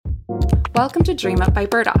Welcome to Dream Up by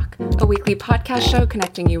Burdock, a weekly podcast show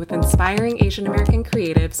connecting you with inspiring Asian American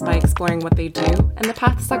creatives by exploring what they do and the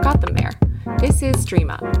paths that got them there. This is Dream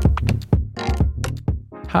Up.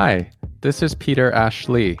 Hi, this is Peter Ash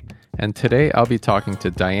Lee, and today I'll be talking to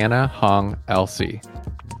Diana Hong Elsey.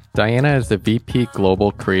 Diana is the VP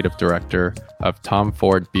Global Creative Director of Tom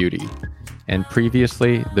Ford Beauty, and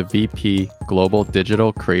previously the VP Global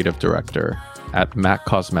Digital Creative Director at MAC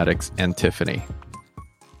Cosmetics and Tiffany.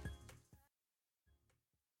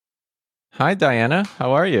 Hi, Diana.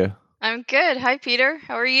 How are you? I'm good. Hi, Peter.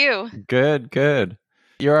 How are you? Good.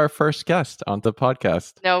 You're our first guest on the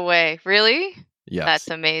podcast. No way. Really? Yes. That's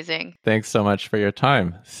amazing. Thanks so much for your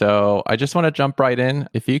time. So I just want to jump right in.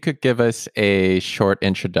 If you could give us a short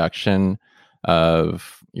introduction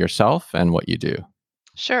of yourself and what you do.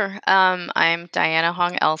 Sure. I'm Diana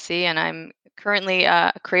Hong Elsey, and I'm currently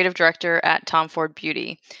a creative director at Tom Ford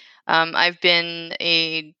Beauty. I've been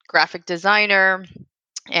a graphic designer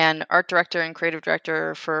and art director and creative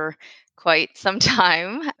director for quite some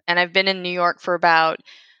time. And I've been in New York for about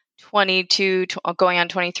going on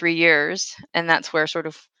 23 years. And that's where sort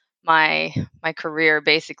of my career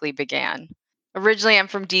basically began. Originally, I'm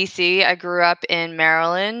from DC. I grew up in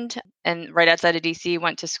Maryland and right outside of DC,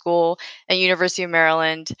 went to school at University of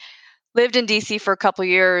Maryland, lived in DC for a couple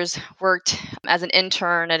years, worked as an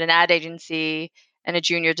intern at an ad agency and a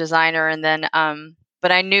junior designer. And then,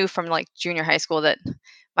 but I knew from like junior high school that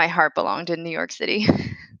my heart belonged in New York City.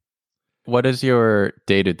 What does your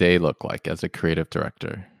day-to-day look like as a creative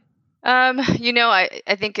director?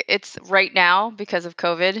 I think it's right now because of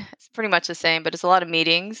COVID, it's pretty much the same, but it's a lot of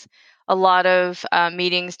meetings,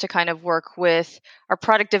 meetings to kind of work with our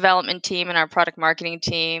product development team and our product marketing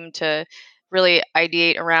team to really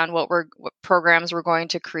ideate around what programs we're going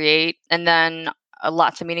to create. And then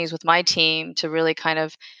lots of meetings with my team to really kind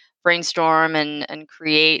of brainstorm and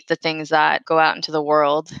create the things that go out into the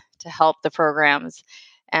world to help the programs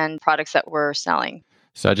and products that we're selling.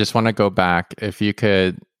 So I just want to go back. If you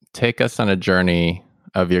could take us on a journey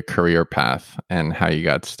of your career path and how you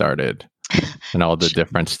got started and all the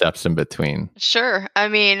different steps in between. Sure. I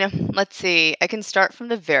mean, let's see. I can start from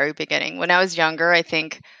the very beginning. When I was younger, I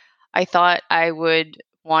think I thought I would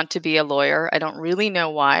want to be a lawyer. I don't really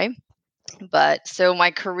know why. But so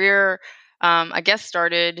my career, I guess,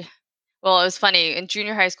 started. Well, it was funny. In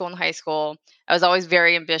junior high school and high school, I was always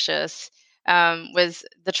very ambitious. Was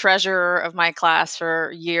the treasurer of my class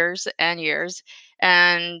for years and years.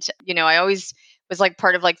 And, I always was like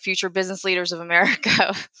part of like Future Business Leaders of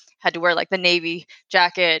America, had to wear like the Navy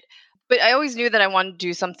jacket. But I always knew that I wanted to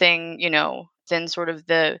do something, in sort of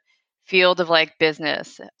the field of like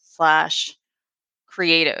business slash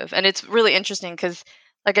creative. And it's really interesting because,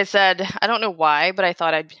 like I said, I don't know why, but I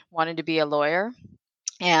thought I wanted to be a lawyer.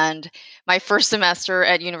 And my first semester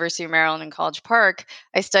at University of Maryland in College Park,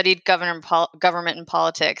 I studied government and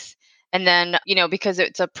politics. And then, because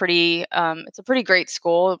it's a pretty great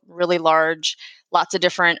school, really large, lots of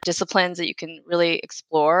different disciplines that you can really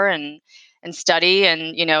explore and study.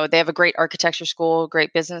 And, they have a great architecture school,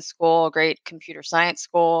 great business school, a great computer science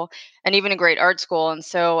school, and even a great art school. And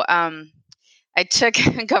so I took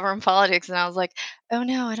government politics and I was like, oh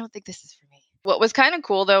no, I don't think this is for me. What was kind of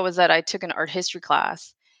cool though was that I took an art history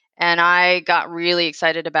class and I got really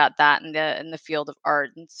excited about that in the field of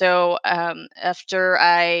art. And so after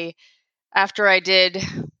I did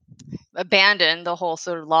abandon the whole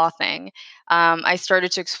sort of law thing, I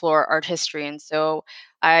started to explore art history. And so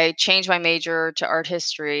I changed my major to art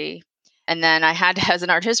history. And then I had to, as an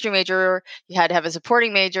art history major, you had to have a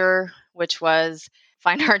supporting major, which was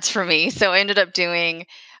fine arts for me. So I ended up doing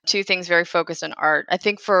two things very focused on art. I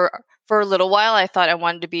think for a little while, I thought I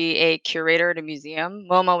wanted to be a curator at a museum.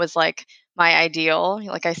 MoMA was like my ideal.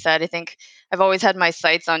 Like I said, I think I've always had my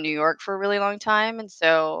sights on New York for a really long time. And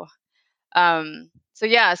so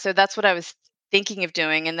that's what I was thinking of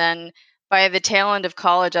doing. And then by the tail end of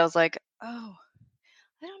college, I was like, oh,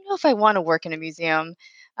 I don't know if I want to work in a museum.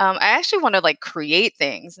 I actually want to like create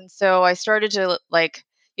things. And so I started to like,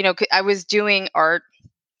 I was doing art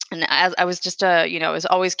and as I was just I was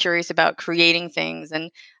always curious about creating things.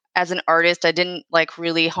 And as an artist, I didn't like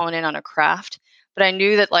really hone in on a craft, but I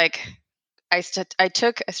knew that like I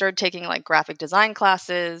started taking like graphic design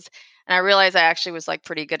classes and I realized I actually was like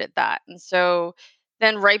pretty good at that. And so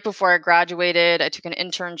then right before I graduated, I took an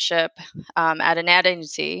internship at an ad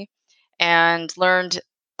agency and learned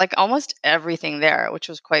like almost everything there, which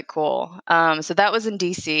was quite cool. So that was in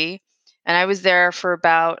DC and I was there for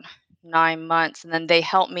about 9 months. And then they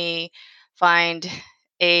helped me find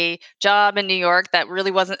a job in New York that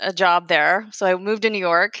really wasn't a job there. So I moved to New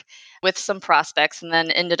York with some prospects and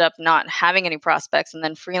then ended up not having any prospects and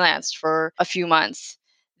then freelanced for a few months.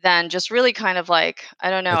 Then just really kind of like, I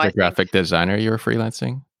don't know, As I a think, graphic designer, you were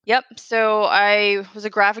freelancing? yep. So I was a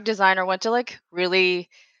graphic designer, went to like really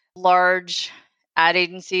large ad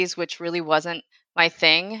agencies, which really wasn't my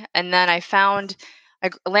thing. And then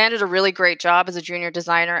landed a really great job as a junior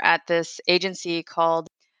designer at this agency called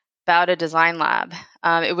Bauta Design Lab.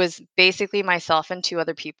 It was basically myself and two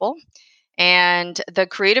other people. And the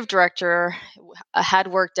creative director had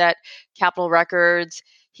worked at Capitol Records.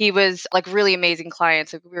 He was like really amazing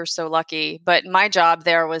clients. Like, we were so lucky. But my job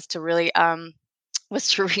there was to really was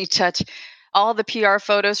to retouch all the PR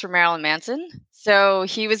photos for Marilyn Manson. So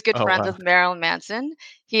he was good Oh, friends wow. with Marilyn Manson.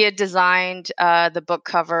 He had designed the book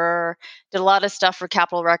cover, did a lot of stuff for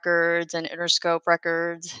Capitol Records and Interscope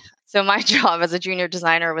Records. So my job as a junior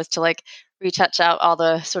designer was to like retouch out all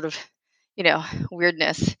the sort of,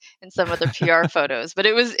 weirdness in some of the PR photos. But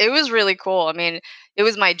it was really cool. I mean, it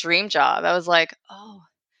was my dream job. I was like, oh,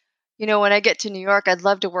 when I get to New York, I'd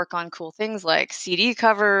love to work on cool things like CD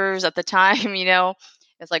covers at the time,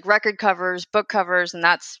 it's like record covers, book covers. And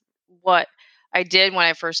that's what I did when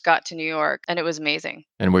I first got to New York. And it was amazing.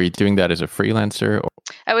 And were you doing that as a freelancer?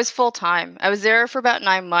 I was full time. I was there for about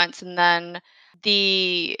 9 months. And then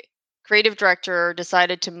the creative director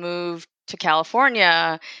decided to move to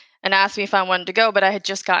California and asked me if I wanted to go, but I had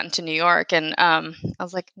just gotten to New York. And I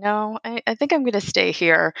was like, no, I think I'm going to stay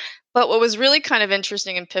here. But what was really kind of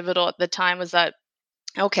interesting and pivotal at the time was that,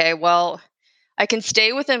 okay, well, I can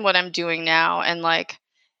stay within what I'm doing now and like,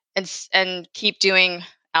 and keep doing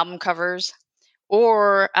album covers.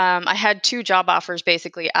 Or I had two job offers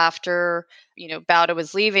basically after, Bauta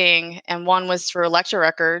was leaving. And one was for Elektra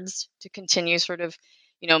Records to continue sort of,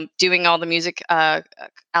 doing all the music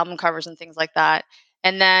album covers and things like that.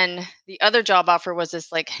 And then the other job offer was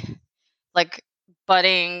this like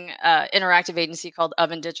budding interactive agency called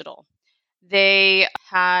Oven Digital. They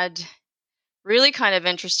had really kind of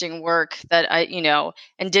interesting work that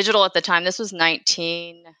and digital at the time, this was I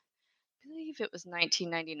believe it was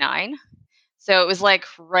 1999. So it was like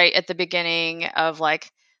right at the beginning of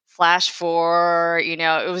like Flash 4,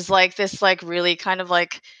 it was like this like really kind of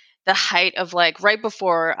like the height of like right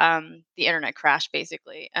before the internet crashed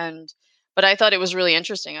basically. And but I thought it was really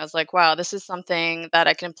interesting. I was like, wow, this is something that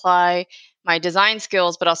I can apply my design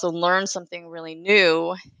skills but also learn something really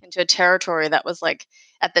new into a territory that was like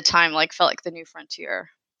at the time like felt like the new frontier.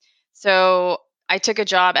 So I took a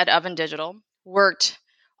job at Oven Digital, worked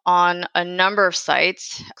on a number of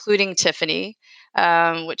sites, including Tiffany,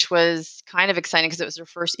 which was kind of exciting because it was their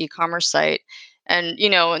first e-commerce site. And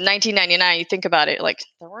in 1999, you think about it, like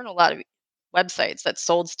there weren't a lot of websites that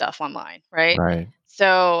sold stuff online, right? Right.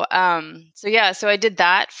 So I did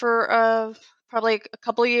that for probably a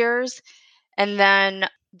couple of years, and then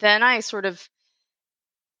I sort of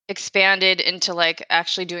expanded into like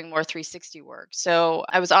actually doing more 360 work. So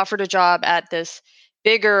I was offered a job at this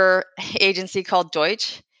bigger agency called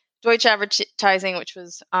Deutsch Advertising, which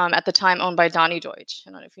was at the time owned by Donnie Deutsch.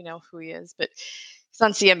 I don't know if you know who he is, but he's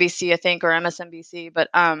on CNBC, I think, or MSNBC. But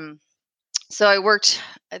so I worked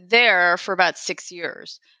there for about 6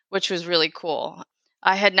 years, which was really cool.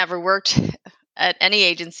 I had never worked at any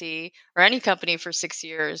agency or any company for 6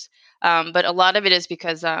 years, but a lot of it is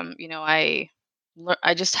because I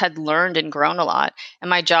just had learned and grown a lot, and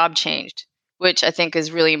my job changed, which I think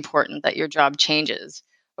is really important that your job changes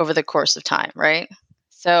over the course of time, right?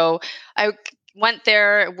 So I went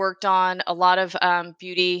there, worked on a lot of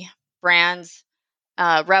beauty brands,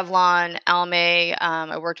 Revlon, Almay.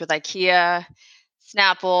 I worked with IKEA,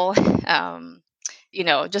 Snapple,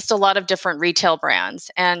 just a lot of different retail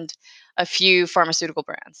brands and a few pharmaceutical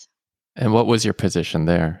brands. And what was your position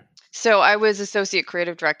there? So I was associate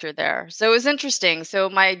creative director there. So it was interesting. So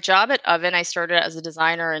my job at Oven, I started as a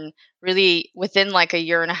designer and really within like a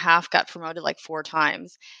year and a half got promoted like 4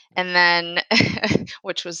 times. And then,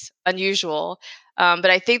 which was unusual. But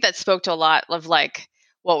I think that spoke to a lot of like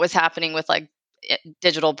what was happening with like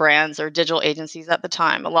digital brands or digital agencies at the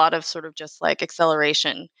time. A lot of sort of just like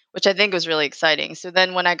acceleration, which I think was really exciting. So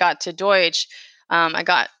then when I got to Deutsch, I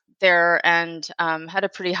got there and had a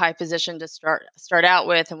pretty high position to start out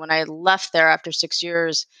with. And when I left there after 6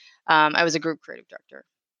 years, I was a group creative director.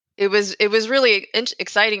 It was really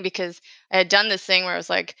exciting because I had done this thing where I was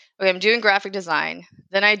like, okay, I'm doing graphic design,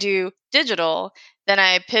 then I do digital, then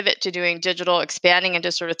I pivot to doing digital, expanding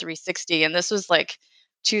into sort of 360. And this was like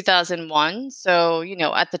 2001. So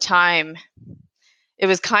at the time, it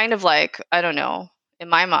was kind of like, I don't know, in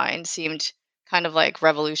my mind, seemed kind of like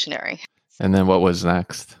revolutionary. And then what was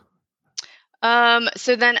next?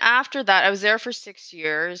 So then after that, I was there for 6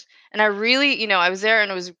 years, and I really, I was there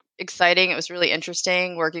and it was exciting. It was really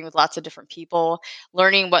interesting working with lots of different people,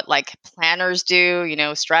 learning what like planners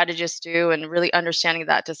do, strategists do, and really understanding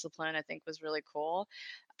that discipline, I think was really cool.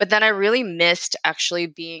 But then I really missed actually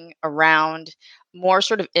being around more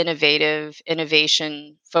sort of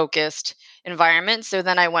innovation focused environment. So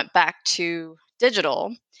then I went back to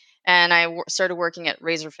digital and I started working at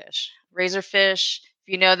Razorfish. Razorfish, if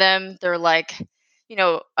you know them, they're like,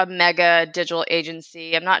 a mega digital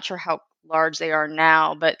agency. I'm not sure how large they are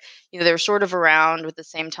now, but they're sort of around with the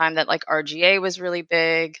same time that like RGA was really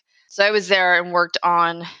big. So I was there and worked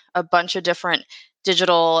on a bunch of different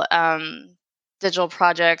digital digital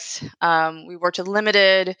projects. We worked with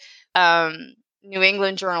Limited, um, New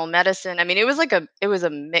England Journal of Medicine. I mean, it was a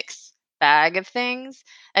mixed bag of things,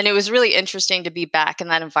 and it was really interesting to be back in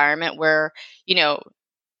that environment where you know,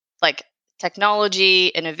 like technology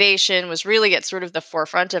innovation was really at sort of the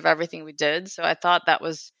forefront of everything we did. So I thought that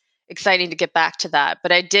was exciting to get back to that.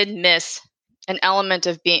 But I did miss an element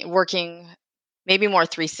of being working maybe more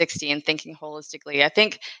 360 and thinking holistically. I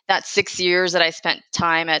think that 6 years that I spent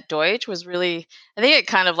time at Deutsch was really, I think it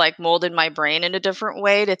kind of like molded my brain in a different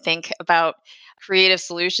way to think about creative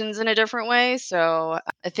solutions in a different way. So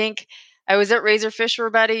I think I was at Razorfish for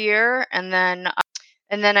about a year, and then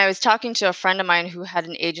I was talking to a friend of mine who had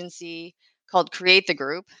an agency called Create the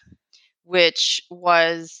Group, which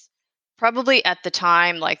was probably at the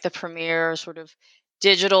time like the premier sort of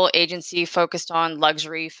digital agency focused on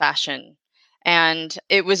luxury fashion. And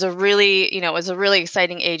it was a really, it was a really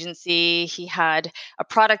exciting agency. He had a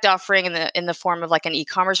product offering in the form of like an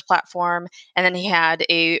e-commerce platform, and then he had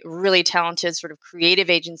a really talented sort of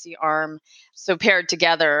creative agency arm. So paired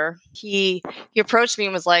together, he approached me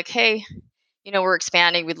and was like, "Hey, we're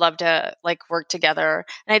expanding. We'd love to like work together."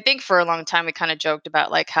 And I think for a long time we kind of joked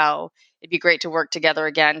about like how it'd be great to work together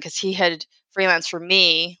again because he had freelanced for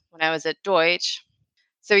me when I was at Deutsch.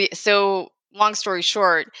 So long story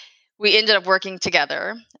short, we ended up working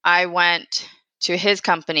together. I went to his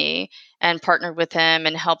company and partnered with him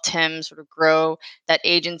and helped him sort of grow that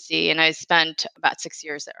agency. And I spent about 6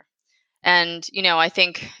 years there. And I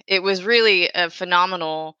think it was really a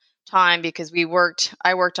phenomenal time because I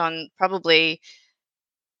worked on probably,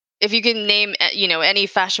 if you can name any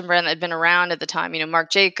fashion brand that had been around at the time, Marc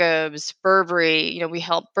Jacobs, Burberry. We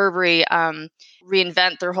helped Burberry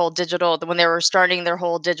reinvent their whole digital when they were starting their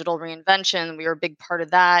whole digital reinvention. We were a big part of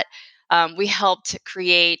that. We helped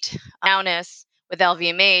create Awareness with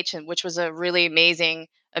LVMH, and which was a really amazing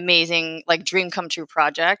like dream come true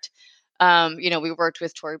project. We worked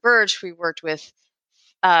with Tory Burch, we worked with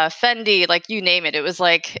Fendi, like you name it. It was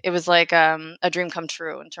like a dream come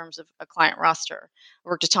true in terms of a client roster. I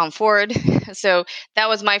worked with Tom Ford, so that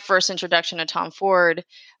was my first introduction to Tom Ford.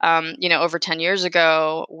 Over 10 years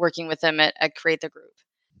ago, working with him at Create the Group.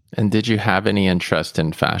 And did you have any interest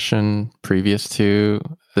in fashion previous to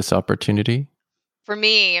this opportunity? For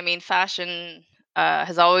me, I mean, fashion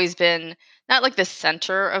has always been not like the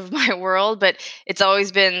center of my world, but it's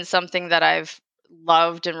always been something that I've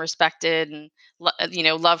loved and respected and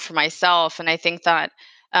loved for myself. And I think that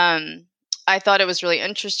um, I thought it was really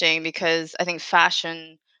interesting because I think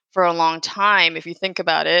fashion for a long time, if you think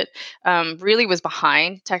about it, really was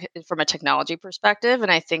behind from a technology perspective.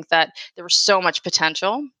 And I think that there was so much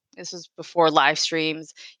potential. This was before live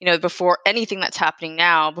streams, before anything that's happening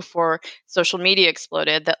now, before social media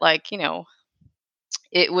exploded, that like,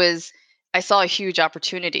 it was, I saw a huge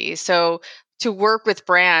opportunity. So to work with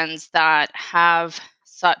brands that have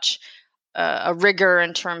such a rigor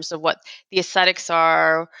in terms of what the aesthetics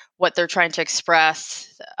are, what they're trying to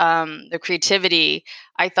express, the creativity,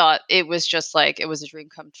 I thought it was just like it was a dream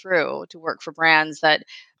come true to work for brands that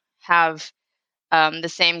have the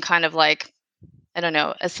same kind of like, I don't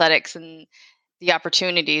know, aesthetics and the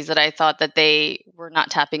opportunities that I thought that they were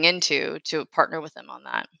not tapping into, to partner with them on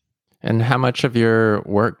that. And how much of your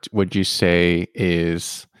work would you say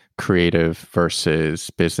is creative versus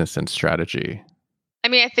business and strategy? I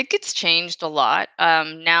mean, I think it's changed a lot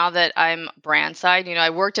now that I'm brand side.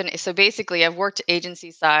 So basically, I've worked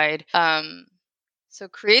agency side. So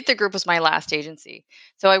Create the Group was my last agency.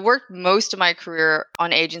 So I worked most of my career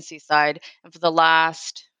on agency side, and for the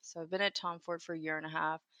last, so I've been at Tom Ford for a year and a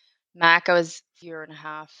half. Mac, I was a year and a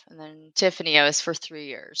half, and then Tiffany, I was for 3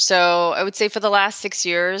 years. So I would say for the last 6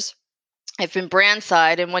 years, I've been brand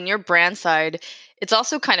side. And when you're brand side, it's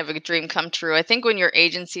also kind of a dream come true. I think when you're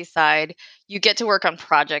agency side, you get to work on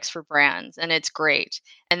projects for brands and it's great.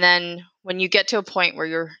 And then when you get to a point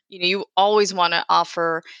where you always want to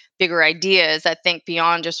offer bigger ideas that think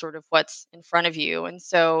beyond just sort of what's in front of you. And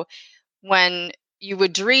so when you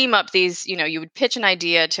would dream up these, you would pitch an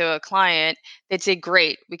idea to a client. They'd say,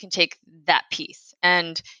 great, we can take that piece.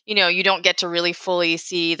 And, you don't get to really fully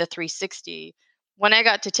see the 360. When I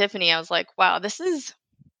got to Tiffany, I was like, wow, this is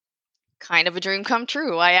kind of a dream come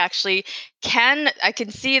true. I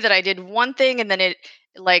can see that I did one thing and then it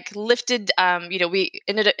like lifted we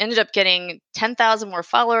ended up getting 10,000 more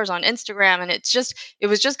followers on Instagram, and it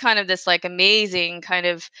was just kind of this like amazing kind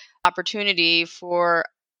of opportunity for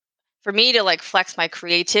me to like flex my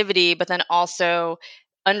creativity, but then also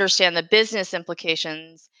understand the business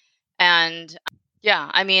implications. And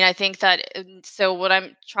yeah, I mean, I think that so what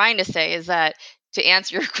I'm trying to say is that to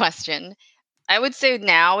answer your question, I would say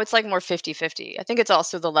now it's like more 50-50. I think it's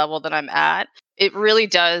also the level that I'm at. It really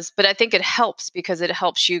does, but I think it helps because it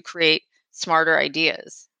helps you create smarter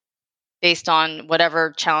ideas based on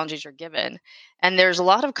whatever challenges you're given. And there's a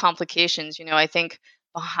lot of complications, I think,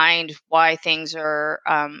 behind why things are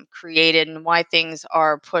created and why things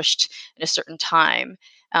are pushed in a certain time.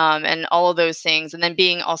 And all of those things, and then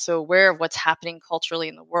being also aware of what's happening culturally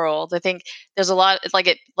in the world. I think there's a lot. It's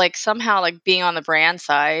like somehow like being on the brand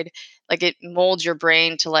side, like it molds your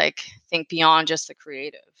brain to like think beyond just the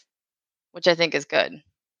creative, which I think is good.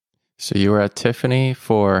 So you were at Tiffany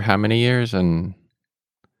for how many years,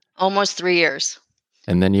 Almost 3 years.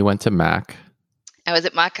 and then you went to Mac? I was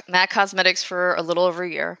at MAC Cosmetics for a little over a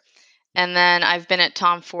year. And then I've been at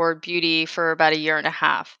Tom Ford Beauty for about a year and a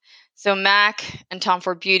half. So MAC and Tom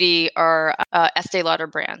Ford Beauty are Estee Lauder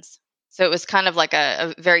brands. So it was kind of like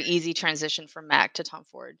a very easy transition from MAC to Tom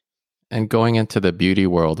Ford. And going into the beauty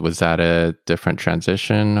world, was that a different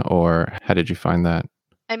transition, or how did you find that?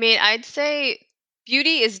 I mean, I'd say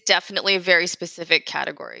beauty is definitely a very specific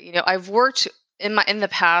category. I've worked in the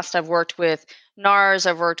past. I've worked with NARS.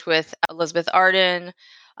 I've worked with Elizabeth Arden.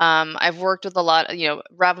 I've worked with a lot,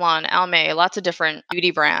 Revlon, Almay, lots of different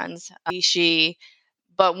beauty brands, Vichy.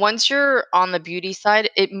 But once you're on the beauty side,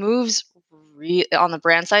 it moves on the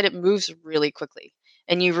brand side, it moves really quickly.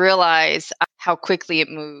 And you realize how quickly it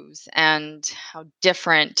moves and how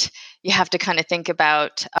different you have to kind of think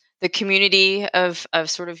about the community of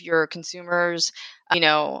sort of your consumers.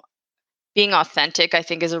 Being authentic, I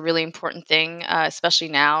think, is a really important thing, especially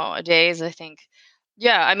nowadays. I think,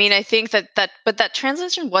 yeah, I mean, I think but that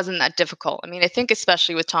transition wasn't that difficult. I mean, I think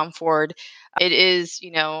especially with Tom Ford, it is,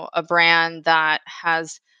 a brand that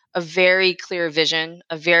has a very clear vision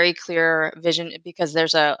because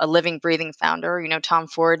there's a living, breathing founder. Tom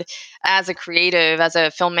Ford, as a creative, as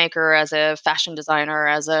a filmmaker, as a fashion designer,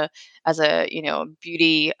 as a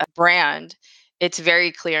beauty brand, it's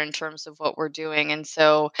very clear in terms of what we're doing. And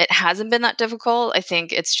so it hasn't been that difficult. I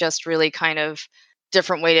think it's just really kind of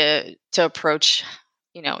different way to approach,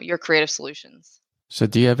 your creative solutions. So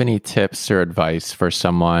do you have any tips or advice for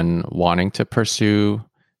someone wanting to pursue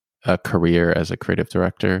a career as a creative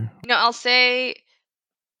director? I'll say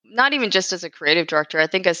not even just as a creative director, I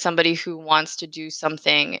think as somebody who wants to do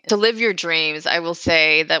something to live your dreams, I will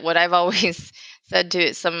say that what I've always said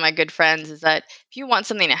to some of my good friends is that if you want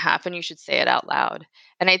something to happen, you should say it out loud.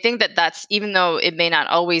 And I think that that's, even though it may not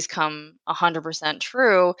always come 100%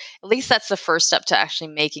 true, at least that's the first step to actually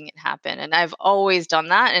making it happen. And I've always done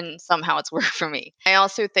that, and somehow it's worked for me. I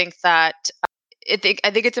also think that I think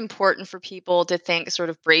it's important for people to think sort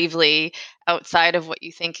of bravely outside of what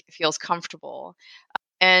you think feels comfortable,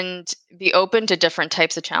 and be open to different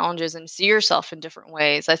types of challenges and see yourself in different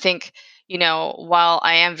ways. I think, while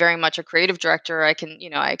I am very much a creative director, I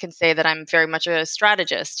can say that I'm very much a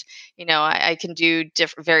strategist. I can do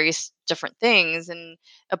various different things and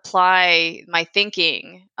apply my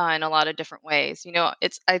thinking in a lot of different ways.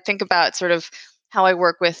 I think about sort of how I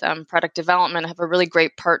work with product development. I have a really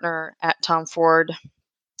great partner at Tom Ford,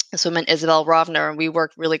 this woman, Isabel Rovner, and we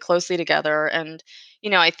work really closely together. And,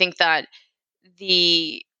 I think that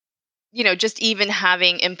the just even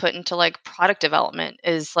having input into like product development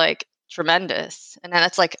is like tremendous. And then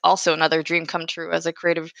that's like also another dream come true as a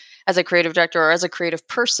creative director or as a creative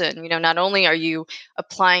person. Not only are you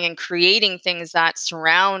applying and creating things that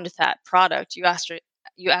surround that product, you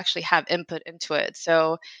actually have input into it.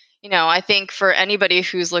 So I think for anybody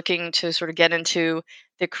who's looking to sort of get into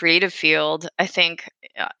the creative field, I think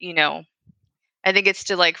I think it's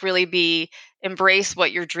to like really embrace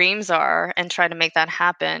what your dreams are and try to make that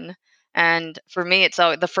happen. And for me, it's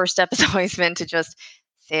the first step has always been to just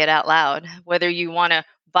say it out loud. Whether you want to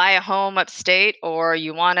buy a home upstate or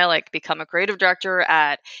you want to like become a creative director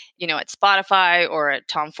at Spotify or at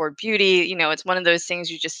Tom Ford Beauty, it's one of those things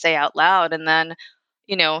you just say out loud, and then,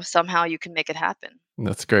 somehow you can make it happen.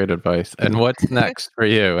 That's great advice. And what's next for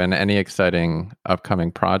you, and any exciting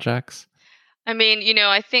upcoming projects? I mean,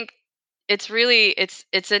 I think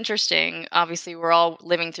it's interesting. Obviously, we're all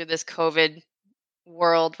living through this COVID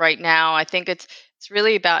world right now. I think it's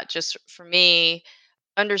really about, just for me,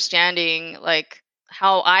 understanding like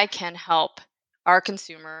how I can help our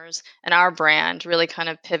consumers and our brand really kind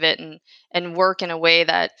of pivot and work in a way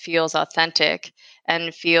that feels authentic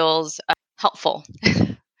and feels helpful.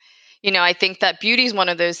 I think that beauty is one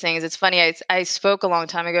of those things. It's funny. I spoke a long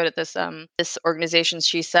time ago to this organization,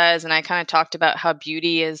 She Says, and I kind of talked about how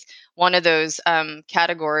beauty is one of those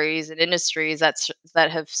categories and industries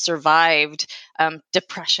that have survived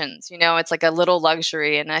depressions. It's like a little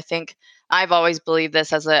luxury, and I think I've always believed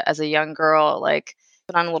this as a young girl. Like,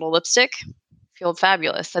 put on a little lipstick, feel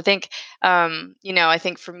fabulous. I think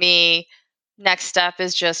for me, next step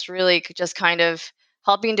is just really just kind of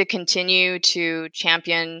helping to continue to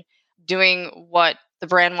champion doing what the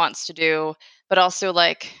brand wants to do, but also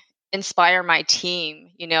like inspire my team.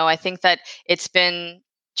 I think that it's been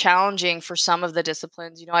challenging for some of the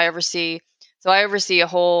disciplines. I oversee a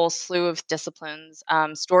whole slew of disciplines: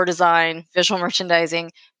 store design, visual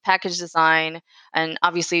merchandising, package design, and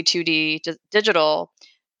obviously 2D digital.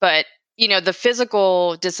 But the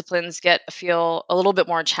physical disciplines feel a little bit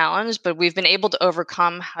more challenged, but we've been able to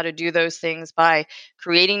overcome how to do those things by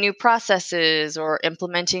creating new processes or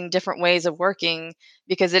implementing different ways of working,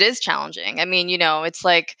 because it is challenging. I mean, it's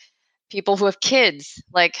like people who have kids,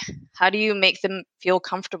 like, how do you make them feel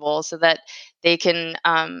comfortable so that they can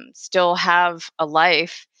still have a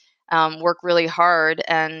life, work really hard,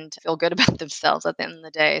 and feel good about themselves at the end of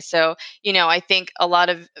the day? So, I think a lot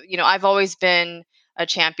of, I've always been a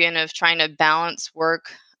champion of trying to balance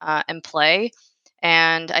work and play.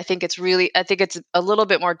 And I think it's a little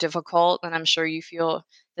bit more difficult, and I'm sure you feel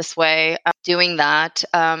this way, doing that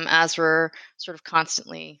as we're sort of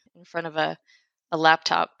constantly in front of a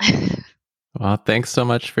laptop. Well, thanks so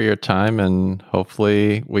much for your time, and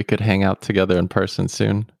hopefully we could hang out together in person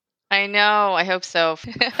soon. I know. I hope so.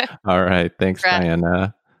 All right. Thanks, Congrats.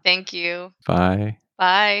 Diana. Thank you. Bye.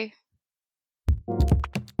 Bye.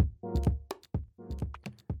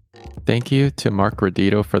 Thank you to Mark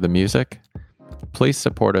Rodito for the music. Please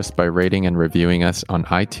support us by rating and reviewing us on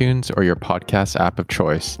iTunes or your podcast app of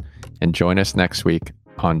choice, and join us next week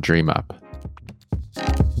on Dream Up.